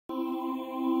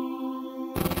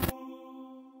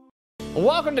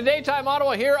Welcome to Daytime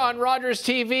Ottawa here on Rogers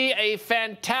TV. A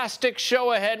fantastic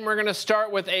show ahead, and we're going to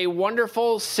start with a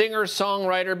wonderful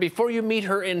singer-songwriter. Before you meet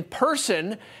her in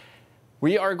person,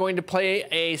 we are going to play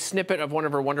a snippet of one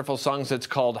of her wonderful songs that's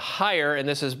called Higher, and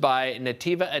this is by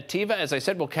Nattyva. As I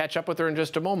said, we'll catch up with her in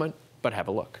just a moment, but have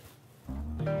a look.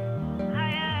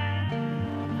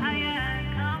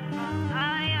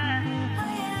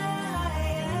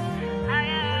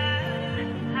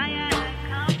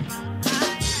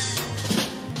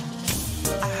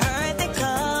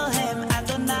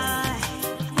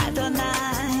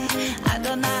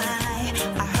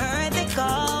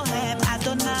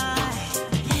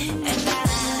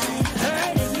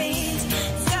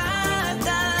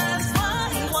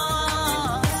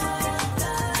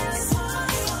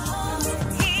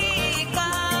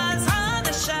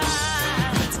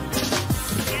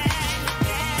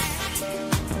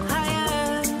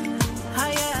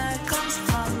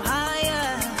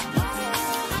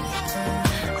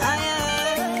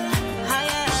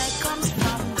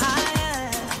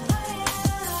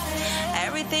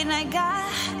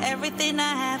 Everything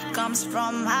I have comes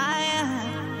from higher.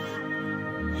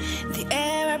 The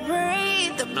air I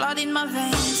breathe, the blood in my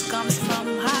veins comes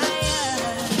from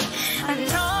higher. I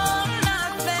know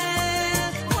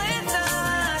nothing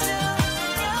without you.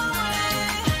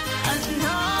 I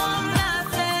know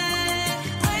nothing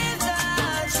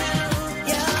without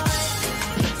you.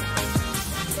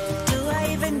 Do I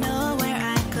even know where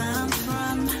I come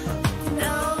from?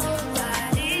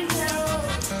 Nobody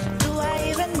knows. Do I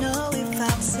even know if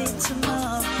I'll see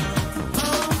tomorrow?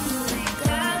 Only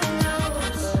God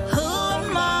knows. Who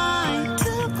am I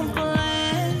to complain?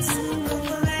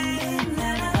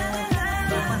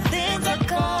 When things are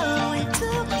going to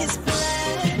his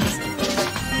place.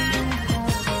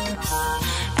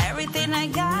 Everything I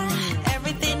got,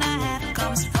 everything I have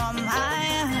comes from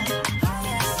higher.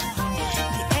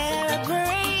 The air I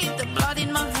breathe, the blood in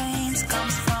my veins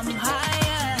comes from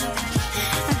higher.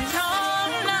 I know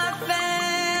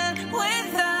nothing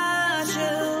without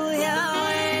you,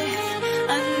 Yahweh.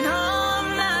 I know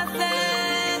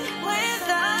nothing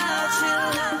without you,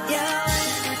 Yahweh.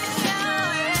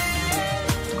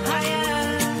 Higher,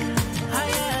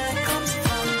 higher comes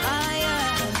from higher.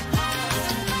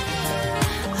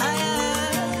 Higher,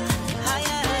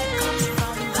 higher comes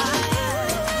from higher.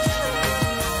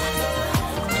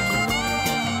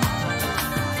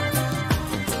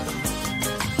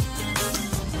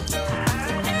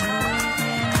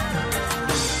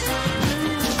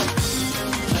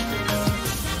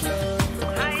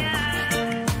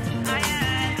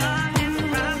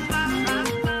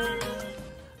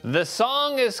 The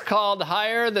song is called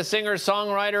Higher. The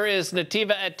singer-songwriter is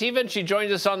Nattyva, and she joins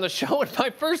us on the show. And my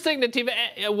first thing, Nattyva,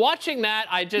 watching that,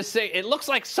 I just say, it looks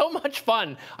like so much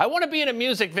fun. I want to be in a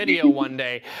music video one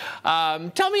day.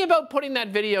 Tell me about putting that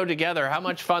video together, how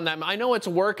much fun that... I know it's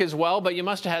work as well, but you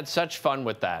must have had such fun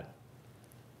with that.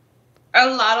 A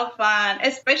lot of fun,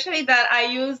 especially that I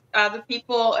use the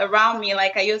people around me.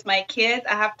 Like I use my kids.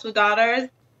 I have 2 daughters.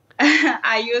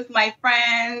 I use my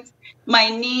friends, my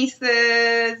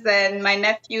nieces, and my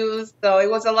nephews. So it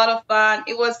was a lot of fun.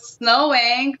 It was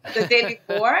snowing the day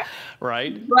before.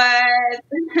 Right. But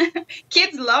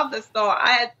kids love the snow.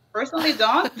 I personally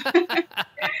don't.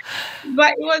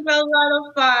 But it was a lot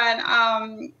of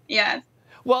fun. Yes.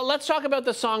 Well, let's talk about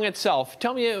the song itself.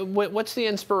 Tell me, what's the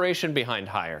inspiration behind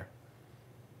Higher?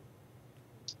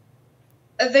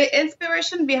 The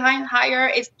inspiration behind Higher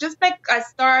is just like I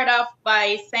start off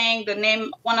by saying the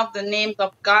name, one of the names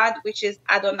of God, which is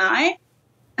Adonai.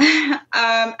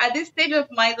 At this stage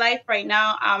of my life right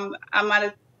now, I'm at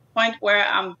a point where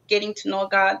I'm getting to know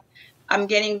God. I'm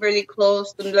getting really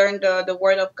close to learn the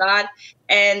word of God.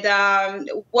 And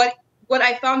what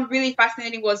I found really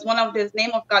fascinating was one of the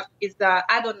name of God is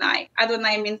Adonai.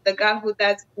 Adonai means the God who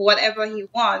does whatever he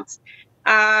wants.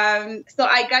 So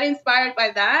I got inspired by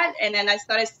that, and then I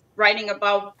started writing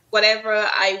about whatever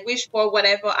I wish for,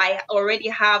 whatever I already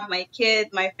have, my kids,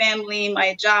 my family,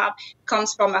 my job,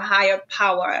 comes from a higher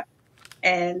power.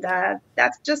 And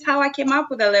that's just how I came up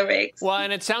with the lyrics. Well,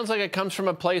 and it sounds like it comes from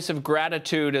a place of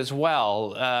gratitude as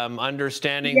well,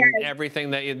 understanding everything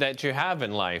that you have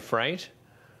in life, right?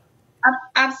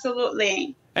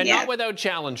 Absolutely. And not without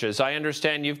challenges. I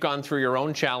understand you've gone through your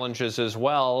own challenges as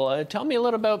well. Tell me a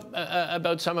little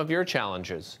about some of your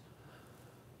challenges.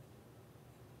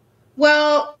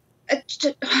 Well,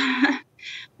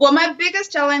 my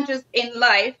biggest challenges in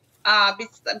life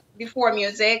before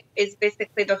music is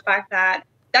basically the fact that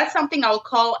that's something I'll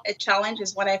call a challenge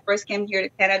is when I first came here to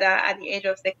Canada at the age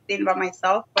of 16 by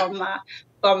myself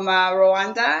from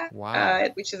Rwanda, Wow.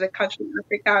 which is a country in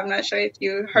Africa. I'm not sure if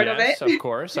you heard of it. Yes, of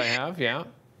course I have, yeah.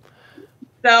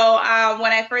 So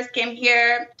when I first came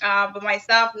here by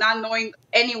myself, not knowing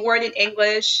any word in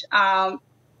English, got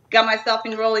myself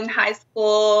enrolled in high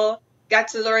school, got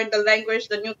to learn the language,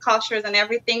 the new cultures and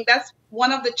everything. That's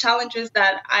one of the challenges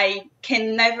that I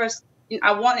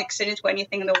won't extend it to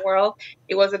anything in the world.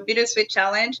 It was a bittersweet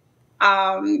challenge.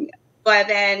 But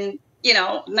then,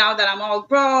 now that I'm all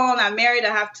grown, I'm married, I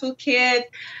have 2 kids,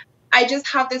 I just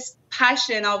have this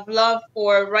passion of love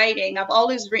for writing. I've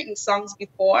always written songs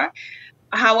before.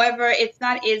 However, it's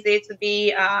not easy to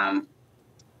be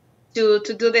to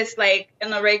do this like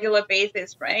on a regular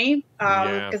basis, right?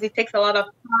 Because it takes a lot of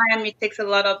time. It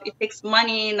takes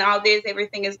money. Nowadays,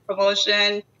 everything is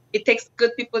promotion. It takes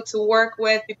good people to work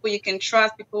with, people you can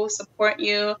trust, people who support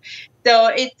you. So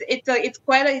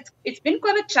it's been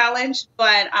quite a challenge,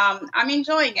 but I'm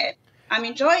enjoying it. I'm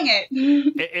enjoying it.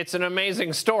 It's an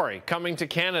amazing story, coming to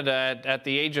Canada at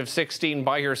the age of 16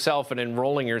 by yourself and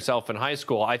enrolling yourself in high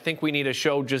school. I think we need a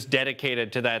show just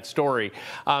dedicated to that story.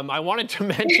 I wanted to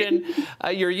mention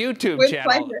your YouTube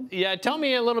channel. Pleasure. Yeah, tell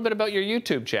me a little bit about your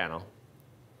YouTube channel.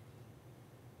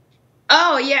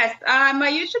 Oh, yes.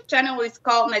 My YouTube channel is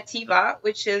called Nattyva,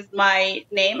 which is my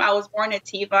name. I was born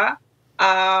Nattyva.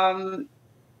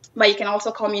 But you can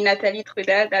also call me Nathalie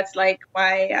Trudel. That's like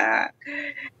my...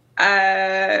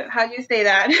 how do you say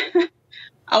that?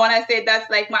 I want to say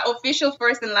that's like my official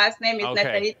first and last name is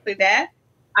Nathalie Trudel.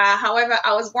 However,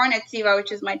 I was born Nattyva,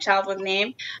 which is my childhood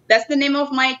name. That's the name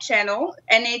of my channel,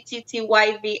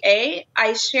 Nattyva.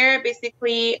 I share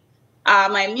basically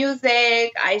my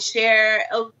music. I share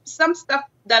some stuff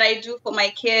that I do for my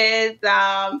kids,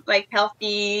 like healthy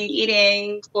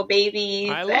eating for babies.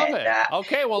 I love it.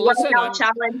 Okay, well, listen,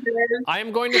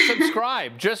 I'm going to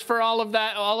subscribe just for all of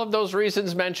that, all of those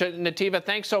reasons mentioned. Nattyva,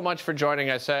 thanks so much for joining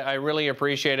us. I really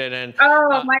appreciate it, and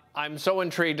I'm so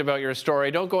intrigued about your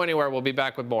story. Don't go anywhere. We'll be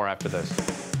back with more after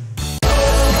this.